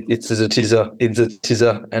 It's a teaser.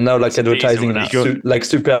 And now like advertising, like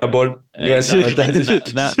Super Bowl. Yes. Now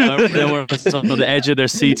we're on the edge of their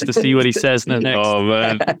seats to see what he says next. Oh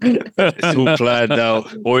man, it's all planned now.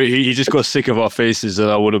 Or he just got sick of our faces,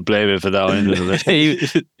 and I wouldn't blame him for that.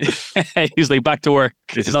 He was like, back to work.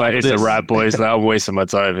 It's a rap, boys. Now I'm wasting my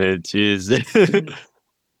time here. Cheers.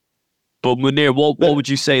 But Mounir, what would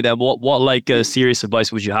you say then? What like serious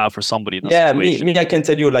advice would you have for somebody in that situation? Me, I can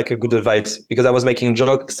tell you like a good advice because I was making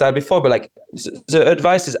jokes before, but like the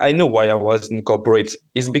advice is I know why I was in corporate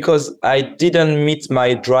is because I didn't meet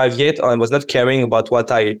my drive yet, or I was not caring about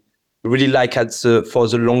what I really like for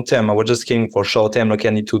the long term. I was just looking for short term. Okay,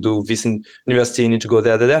 I need to do this in university, I need to go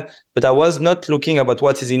there. But I was not looking about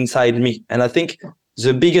what is inside me. And I think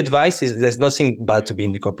the big advice is there's nothing bad to be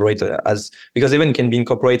incorporated because even you can be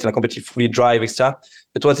incorporated and completely drive extra.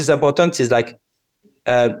 But what is important is like,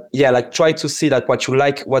 try to see that what you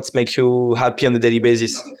like, what makes you happy on a daily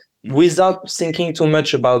basis, without thinking too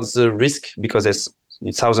much about the risk, because it's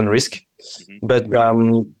 1,000 risk. But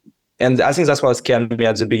and I think that's what scared me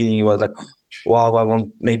at the beginning. It was like, wow,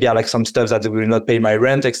 maybe I like some stuff that will not pay my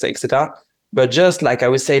rent, etc. But just like I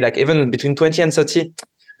would say, like even between 20 and 30,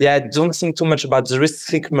 don't think too much about the risk.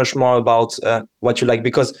 Think much more about what you like,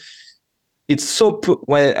 because it's so.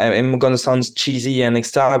 Well, I'm gonna sound cheesy and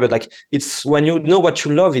extra, but like it's when you know what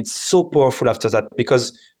you love, it's so powerful after that.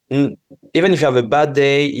 Because even if you have a bad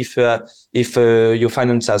day, if your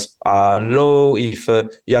finances are low, if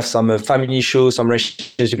you have some family issue, some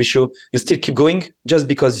relationship issue, you still keep going just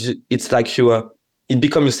because it's like it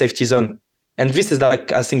becomes your safety zone. And this is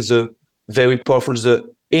like, I think, the very powerful, the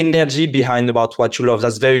energy behind about what you love.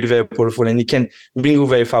 That's very, very powerful, and it can bring you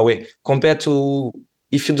very far away compared to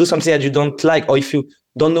if you do something that you don't like, or if you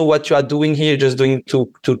don't know what you are doing here, just doing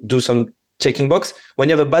to do some checking box. When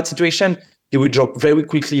you have a bad situation, you will drop very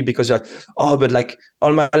quickly because you're like, but like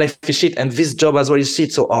all my life is shit and this job as well is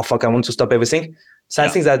shit. So, fuck, I want to stop everything. So I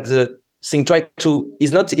think that the thing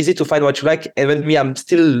it's not easy to find what you like. Even me, I'm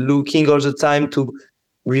still looking all the time to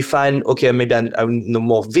refine, okay, maybe I know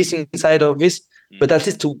more of this inside of this, but at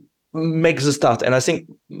least to make the start. And I think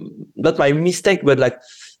not my mistake, but like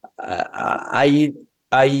I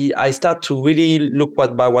start to really look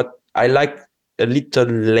by what I like a little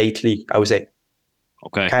lately, I would say.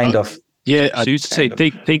 Okay. Kind of. Yeah, so you used to say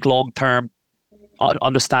think long term,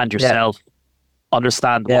 understand yourself,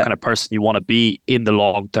 understand what kind of person you want to be in the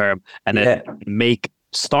long term, and then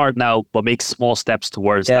start now, but make small steps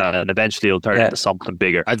towards that, and eventually it'll turn into something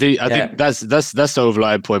bigger. I think that's the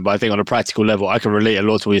overlying point, but I think on a practical level, I can relate a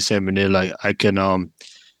lot to what you're saying, Mounir. Like I can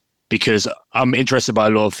because I'm interested by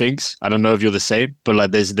a lot of things. I don't know if you're the same, but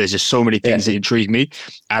like there's just so many things that intrigue me,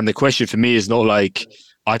 and the question for me is not like,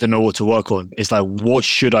 I don't know what to work on. It's like, what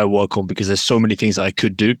should I work on? Because there's so many things that I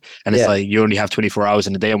could do. And it's like, you only have 24 hours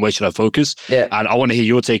in a day, and where should I focus? And I want to hear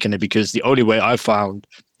your take on it, because the only way I found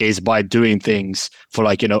is by doing things for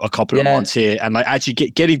like, a couple of months here, and like actually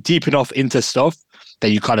getting deep enough into stuff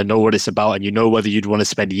that you kind of know what it's about, and you know whether you'd want to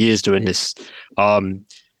spend years doing this.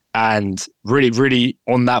 And really, really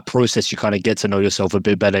on that process, you kind of get to know yourself a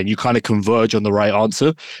bit better, and you kind of converge on the right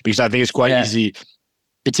answer, because I think it's quite easy.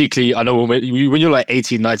 Particularly, I know when you're like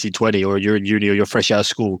 18, 19, 20, or you're in uni, or you're fresh out of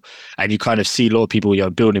school, and you kind of see a lot of people,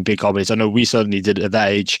 building big companies. I know we certainly did at that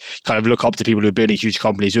age, kind of look up to people who are building huge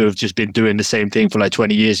companies who have just been doing the same thing for like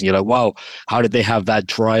 20 years. And you're like, wow, how did they have that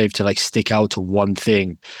drive to like stick out to one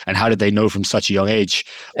thing? And how did they know from such a young age?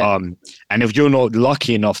 And if you're not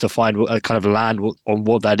lucky enough to find kind of land on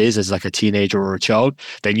what that is as like a teenager or a child,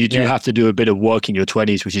 then you do have to do a bit of work in your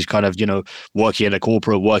 20s, which is kind of, working in a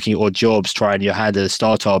corporate, working odd jobs, trying your hand at a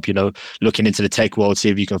startup, looking into the tech world, see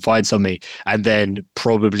if you can find something, and then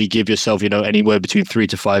probably give yourself, anywhere between 3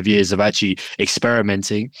 to 5 years of actually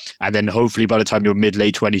experimenting. And then hopefully by the time you're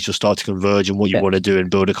late 20s, you'll start to converge on what you want to do and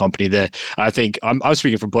build a company there. I think I'm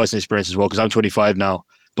speaking from personal experience as well, because I'm 25 now.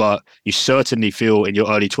 But you certainly feel in your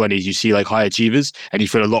early 20s, you see like high achievers, and you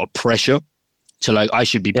feel a lot of pressure to like, I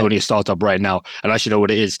should be building a startup right now, and I should know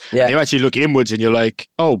what it is. And you actually look inwards and you're like,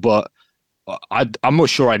 but I'm not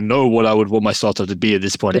sure I know what I would want my startup to be at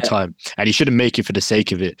this point in time. And you shouldn't make it for the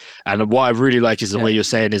sake of it. And what I really like is the way you're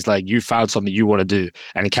saying is like, you found something you want to do,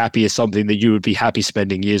 and Cappy is something that you would be happy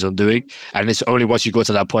spending years on doing. And it's only once you go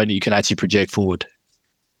to that point that you can actually project forward.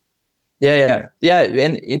 And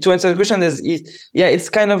to answer the question it's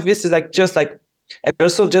kind of, this is like just like, and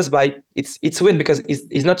also just by it's weird because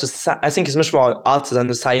it's not I think it's much more art than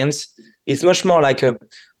a science. It's much more like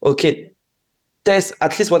test.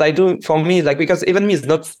 At least what I do for me is like, because even me is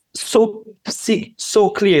not so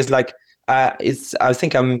clear. It's like I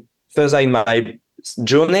think I'm further in my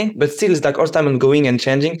journey, but still it's like all the time ongoing and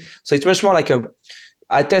changing. So it's much more like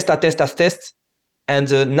I test,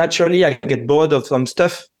 and naturally I get bored of some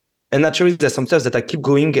stuff. And naturally, there's some stuff that I keep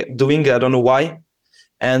doing. I don't know why,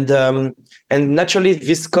 and naturally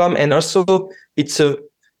this come, and also it's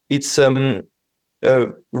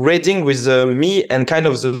reading with me and kind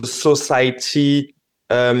of the society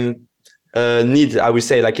need. I would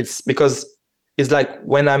say, like, it's because it's like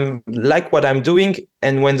when I'm like what I'm doing,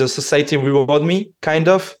 and when the society reward me, kind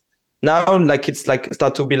of now, like it's like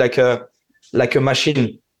start to be like a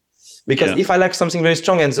machine. Because if I like something very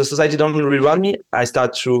strong and the society don't reward me, I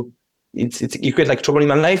start to. It creates like trouble in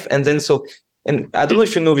my life, and then so And I don't know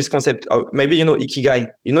if you know this concept, or maybe you know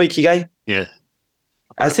Ikigai. You know Ikigai? Yeah.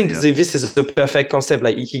 I think this is the perfect concept.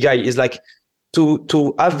 Like Ikigai is like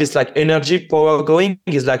to have this like energy power going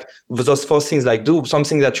is like those four things, like do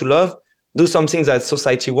something that you love, do something that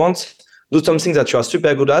society wants, do something that you are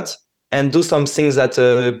super good at, and do some things that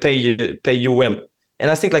pay you well.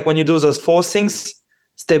 And I think like when you do those four things,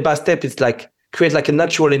 step by step, it's like create like a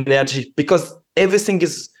natural energy, because everything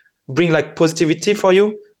is bring like positivity for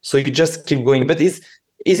you. So you just keep going. But it's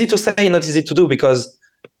easy to say, not easy to do, because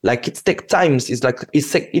like it takes times. It's like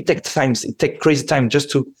it takes times. It takes crazy time just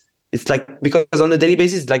to. It's like, because on a daily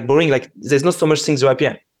basis, it's like boring. Like there's not so much things to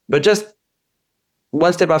appear. But just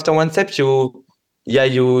one step after one step,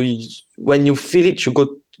 when you feel it, you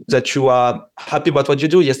go that you are happy about what you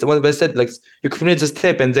do. Yes, the one I said, like you complete the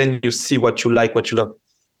step and then you see what you like, what you love.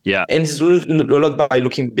 Yeah, and it's a lot by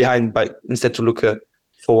looking behind, instead to look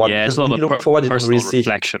forward. Yeah, it's a lot of personal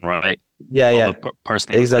reflection, right? Yeah.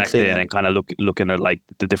 Personally, exactly, and kind of looking at like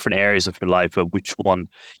the different areas of your life, of which one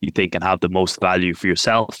you think can have the most value for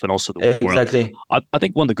yourself and also the world. Exactly. I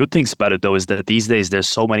think one of the good things about it though is that these days there's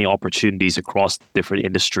so many opportunities across different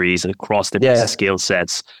industries and across different skill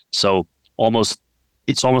sets. So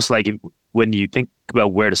it's almost like when you think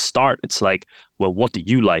about where to start, it's like, well, what do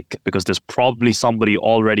you like? Because there's probably somebody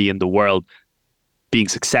already in the world being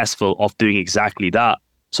successful of doing exactly that.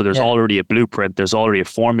 So there's already a blueprint, there's already a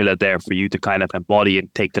formula there for you to kind of embody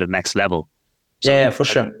and take to the next level. So, for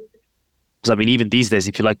sure. Because I mean, even these days,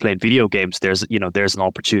 if you like playing video games, there's an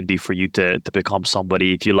opportunity for you to become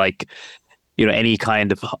somebody. If you like, any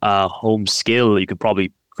kind of home skill, you could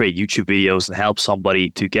probably create YouTube videos and help somebody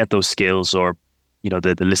to get those skills, or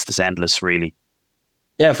the list is endless, really.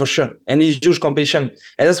 Yeah, for sure. And it's huge competition.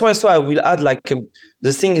 And that's why I will add, like,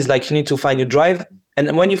 the thing is, like, you need to find your drive.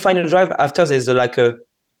 And when you find your drive, after there's like a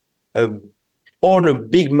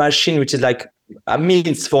big machine, which is like,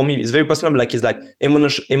 it's for me, it's very personal, like it's like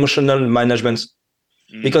emotional management.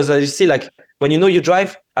 Because you see, like, when you know you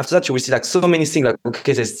drive, after that you will see like so many things, like,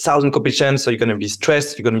 okay, there's 1,000 competitions, so you're gonna be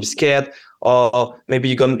stressed, you're gonna be scared, or maybe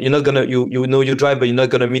you know you drive, but you're not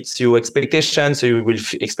gonna meet your expectations, so you will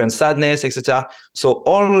experience sadness, etc. So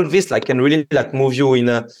all of this like can really like move you in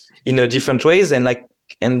a different ways, and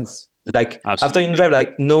after you drive,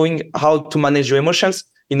 like knowing how to manage your emotions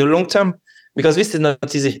in the long term, because this is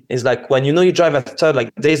not easy. It's like when you know you drive after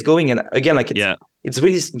like days going, and again, like it's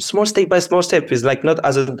really small step by small step. It's like not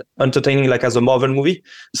as entertaining like as a Marvel movie.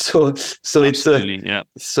 So it's so at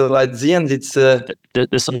the end it's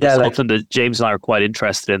there's something that James and I are quite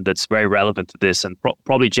interested in that's very relevant to this, and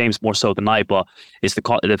probably James more so than I, but it's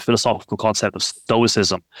the philosophical concept of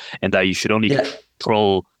stoicism, and that you should only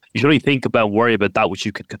control. You should only think about, worry about that which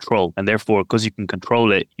you can control. And therefore, because you can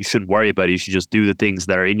control it, you shouldn't worry about it. You should just do the things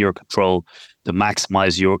that are in your control to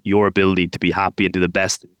maximize your ability to be happy and do the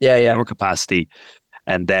best in your capacity.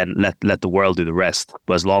 And then let the world do the rest.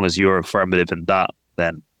 But as long as you're affirmative in that,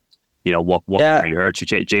 then, what can really hurt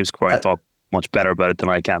you? James Croy talk much better about it than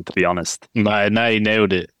I can, to be honest. Now you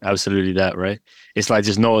nailed it. Absolutely that, right? It's like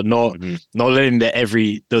just not letting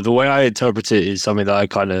the way I interpret it is something that I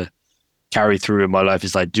kind of carry through in my life.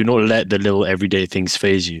 Is like, do not let the little everyday things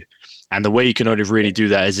phase you. And the way you can only really do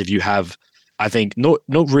that is if you have, I think, not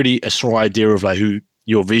really a strong idea of like who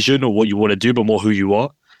your vision or what you want to do, but more who you are.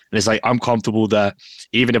 And it's like, I'm comfortable that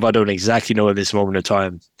even if I don't exactly know at this moment of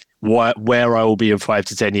time where I will be in 5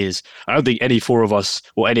 to 10 years, I don't think any four of us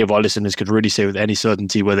or any of our listeners could really say with any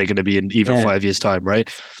certainty where they're going to be in even 5 years' time, right?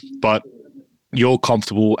 But you're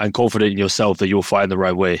comfortable and confident in yourself that you'll find the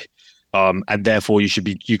right way. And therefore you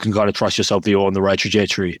can kind of trust yourself that you're on the right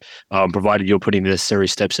trajectory, provided you're putting the necessary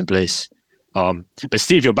steps in place. But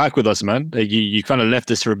Steve, you're back with us, man. You kind of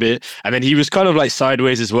left us for a bit, and then he was kind of like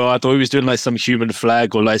sideways as well. I thought he was doing like some human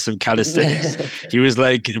flag or like some calisthenics. He was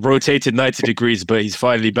like rotated 90 degrees, but he's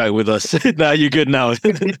finally back with us. Now you're good now.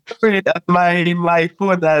 my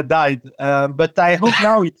phone died, but I hope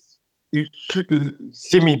now you should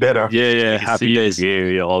see me better. Yeah. Happy days.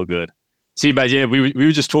 Yeah, all good. See, man, we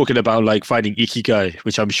were just talking about like finding Ikigai,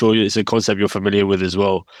 which I'm sure is a concept you're familiar with as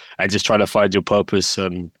well, and just trying to find your purpose.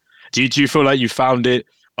 Do you feel like you found it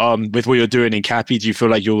with what you're doing in Cappy? Do you feel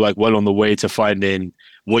like you're like well on the way to finding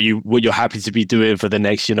what you're happy to be doing for the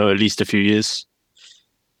next, at least a few years?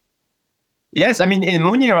 Yes, I mean, in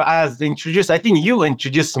Mounir has introduced. I think you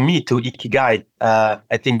introduced me to Ikigai.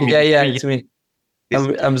 I think it's me.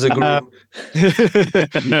 I'm the guru.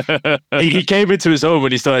 He came into his own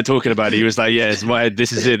when he started talking about it. He was like, "Yeah,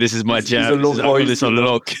 this is it. This is my jam. I've got this on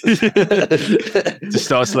lock." Just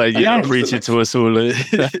starts like preaching to us all.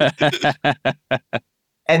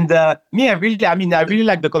 And me, I really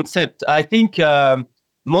like the concept. I think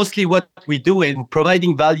mostly what we do in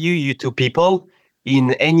providing value to people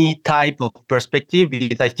in any type of perspective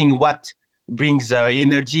is, I think, what brings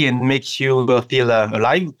energy and makes you feel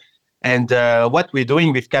alive. And what we're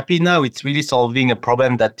doing with Capi now, it's really solving a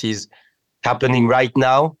problem that is happening right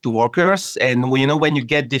now to workers. And when you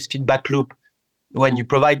get this feedback loop, when you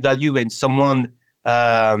provide value and someone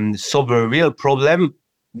solve a real problem,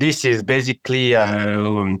 this is basically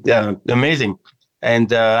amazing.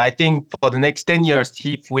 And I think for the next 10 years,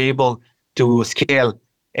 if we're able to scale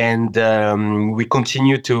and we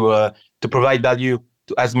continue to provide value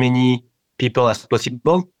to as many people as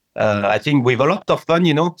possible, I think with a lot of fun,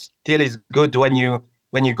 still is good when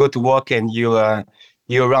you go to work and you're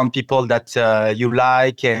around people that you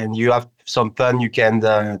like and you have some fun, you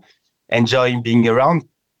can enjoy being around.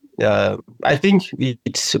 I think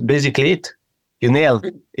it's basically it. You nailed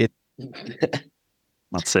it.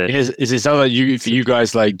 That's it. Is it sound like for you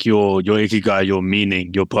guys, like your ikigai, your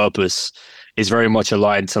meaning, your purpose is very much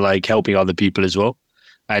aligned to like helping other people as well,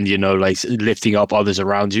 and like lifting up others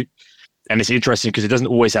around you. And it's interesting because it doesn't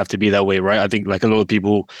always have to be that way, right? I think like a lot of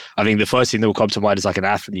people, I think the first thing that will come to mind is like an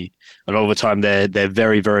athlete. A lot of the time they're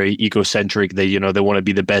very, very egocentric. They, they want to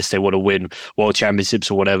be the best. They want to win world championships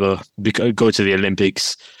or whatever, go to the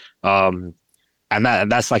Olympics. And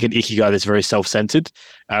that's like an ikigai that's very self-centered.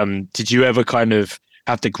 Did you ever kind of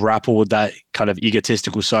have to grapple with that kind of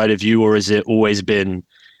egotistical side of you, or has it always been,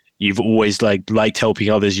 you've always liked helping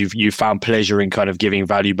others? You've found pleasure in kind of giving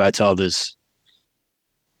value back to others?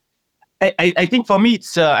 I think for me,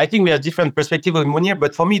 it's I think we have different perspectives on Mounir,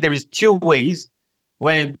 but for me, there is two ways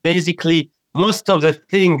where basically most of the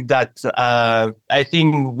thing that I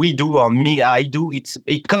think we do, or I do,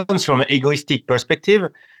 it comes from an egoistic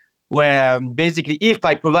perspective, where basically if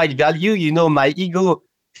I provide value, my ego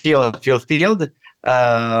feels fulfilled,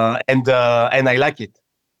 and I like it,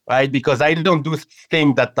 right? Because I don't do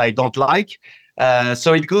things that I don't like.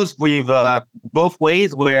 So it goes with both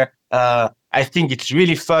ways where I think it's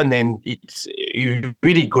really fun and it's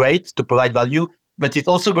really great to provide value, but it's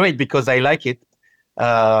also great because I like it.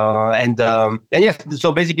 And yes,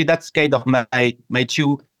 so basically that's kind of my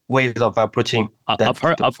two ways of approaching that.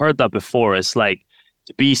 I've heard that before. It's like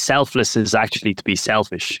to be selfless is actually to be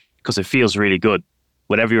selfish because it feels really good.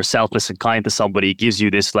 Whenever you're selfless and kind to somebody, it gives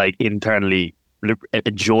you this like internally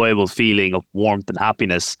enjoyable feeling of warmth and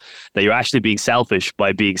happiness that you're actually being selfish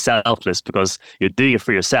by being selfless because you're doing it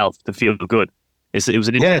for yourself to feel good. It was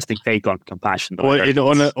an interesting take on compassion.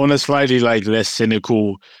 On a slightly like less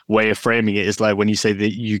cynical way of framing it, it's like when you say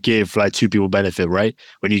that you give, like two people benefit, right?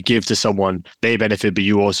 When you give to someone, they benefit, but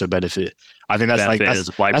you also benefit. I think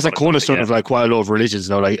that's a cornerstone of like quite a lot of religions,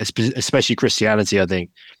 like especially Christianity. I think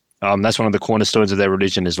that's one of the cornerstones of their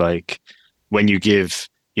religion is like when you give,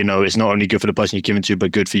 it's not only good for the person you're giving to,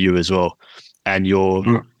 but good for you as well, and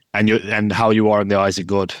and how you are in the eyes of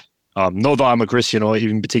God. Not that I'm a Christian or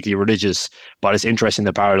even particularly religious, but it's interesting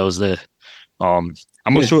the parallels there. I'm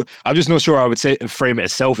not sure. I'm just not sure I would frame it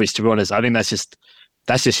as selfish, to be honest. I think that's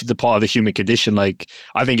just the part of the human condition. Like,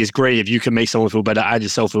 I think it's great if you can make someone feel better and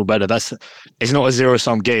yourself feel better. It's not a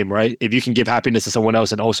zero-sum game, right? If you can give happiness to someone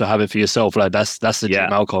else and also have it for yourself, like that's the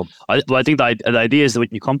dream outcome. I think the idea is that when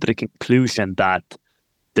you come to the conclusion that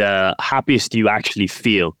the happiest you actually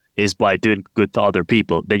feel is by doing good to other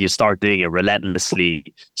people, then you start doing it relentlessly,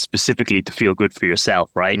 specifically to feel good for yourself,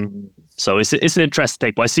 right? Mm-hmm. So it's an interesting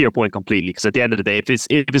take, but I see your point completely. Because at the end of the day, if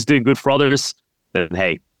it's doing good for others, then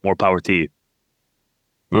hey, more power to you.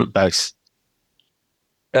 Thanks.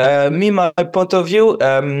 My point of view.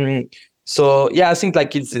 So yeah, I think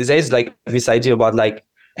like there's like this idea about like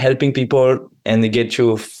helping people and they get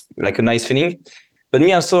you like a nice feeling. But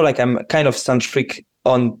me also, like, I'm kind of centric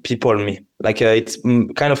on people. Like it's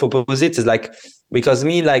kind of opposite. It's like, because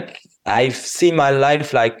me, like, I've seen my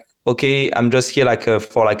life like, okay, I'm just here like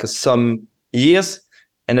for like some years,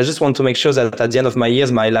 and I just want to make sure that at the end of my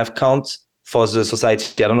years, my life counts for the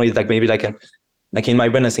society. I don't know, it's like maybe like in my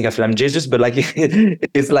brain, I think I feel I'm Jesus, but like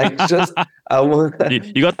it's like just I want.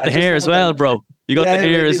 You got the hair as well, bro. You got the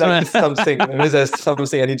hair as well. Something. Maybe there's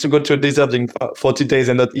something. I need to go to a desert in 40 days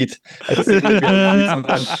and not eat.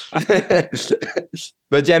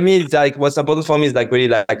 But yeah, me, it's like what's important for me is like really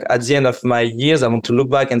like at the end of my years, I want to look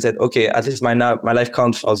back and say, okay, at least my life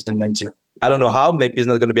counts for 2019. I don't know how. Maybe it's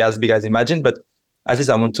not going to be as big as I imagined, but at least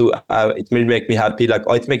I want to. It will make me happy. Like,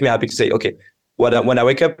 or it make me happy to say, okay, when I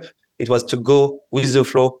wake up, it was to go with the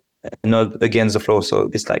flow and not against the flow. So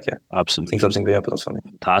it's like, yeah, absolutely. I think something very important for me.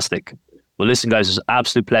 Fantastic. Well, listen, guys, it's an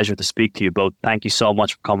absolute pleasure to speak to you both. Thank you so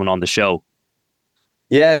much for coming on the show.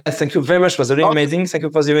 Yeah, thank you very much. It was really amazing. Thank you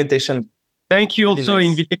for the invitation. Thank you also.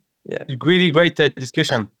 Yeah. Really great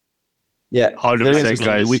discussion. Yeah, 100%,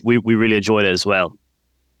 guys. We really enjoyed it as well.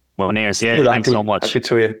 Mounir, so yeah, thanks so much. Happy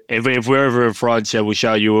to hear. If we're ever in France, yeah, we'll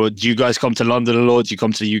shout you. Do you guys come to London a lot? Do you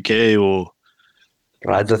come to the UK or?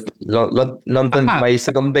 Right, just London, my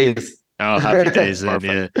second base. Oh, happy days then,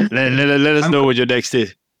 yeah. Let us know when you're next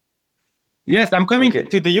is. Yes, I'm coming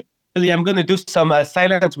to the UK. I'm going to do some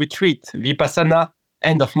silent retreat, Vipassana,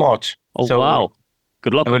 end of March. Oh, so, wow.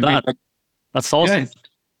 Good luck with that. That's awesome. Yes.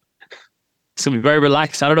 It's going to be very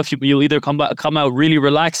relaxed. I don't know if you'll either come out really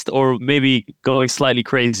relaxed or maybe going slightly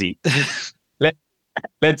crazy.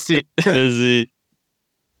 Let's see.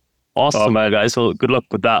 Awesome, guys. So good luck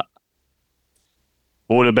with that.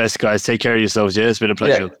 All the best, guys. Take care of yourselves. Yeah, it's been a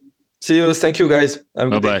pleasure. Yeah. See you. Thank you, guys.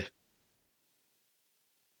 Bye-bye.